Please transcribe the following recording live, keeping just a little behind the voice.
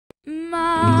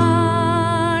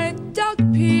My dog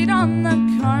peed on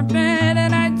the carpet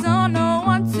and I don't know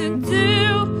what to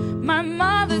do. My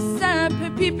mother said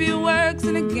PetPeePee works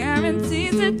and it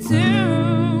guarantees it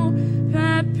too.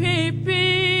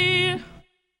 PetPeePee.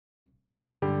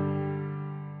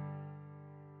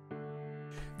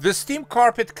 The steam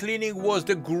carpet cleaning was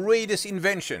the greatest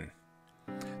invention.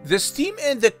 The steam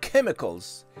and the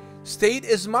chemicals stayed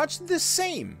as much the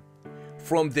same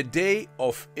from the day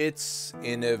of its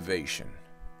innovation.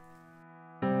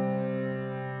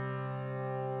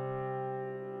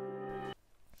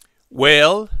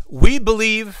 Well, we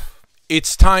believe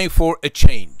it's time for a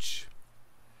change.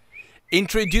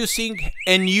 Introducing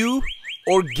a new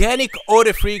organic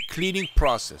odor-free cleaning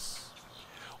process.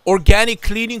 Organic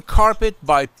cleaning carpet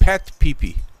by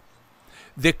PetPeePee.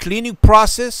 The cleaning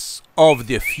process of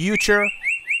the future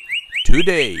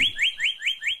today.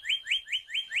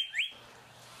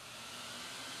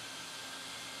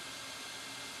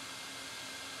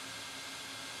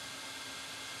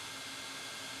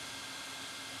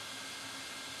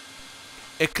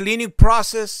 A cleaning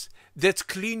process that's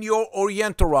clean your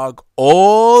Oriental rug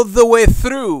all the way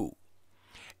through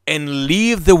and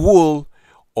leave the wool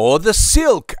or the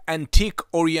silk antique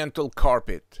Oriental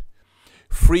carpet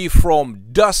free from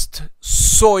dust,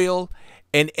 soil,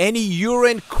 and any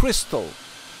urine crystal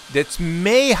that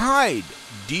may hide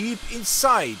deep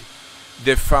inside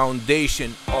the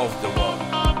foundation of the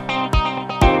rug.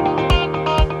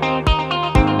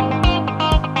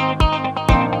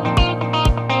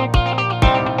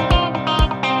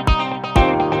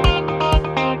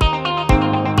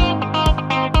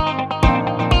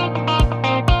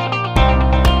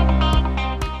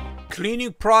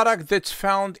 Cleaning product that's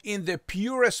found in the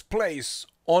purest place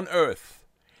on earth,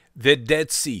 the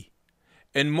Dead Sea,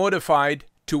 and modified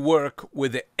to work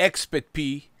with the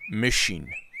XpetPee machine.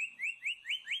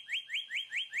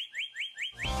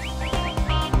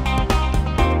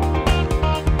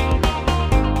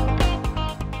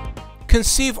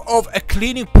 Conceive of a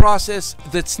cleaning process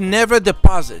that's never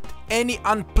deposit any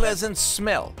unpleasant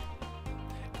smell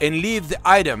and leave the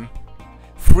item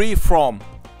free from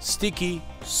sticky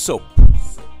soap.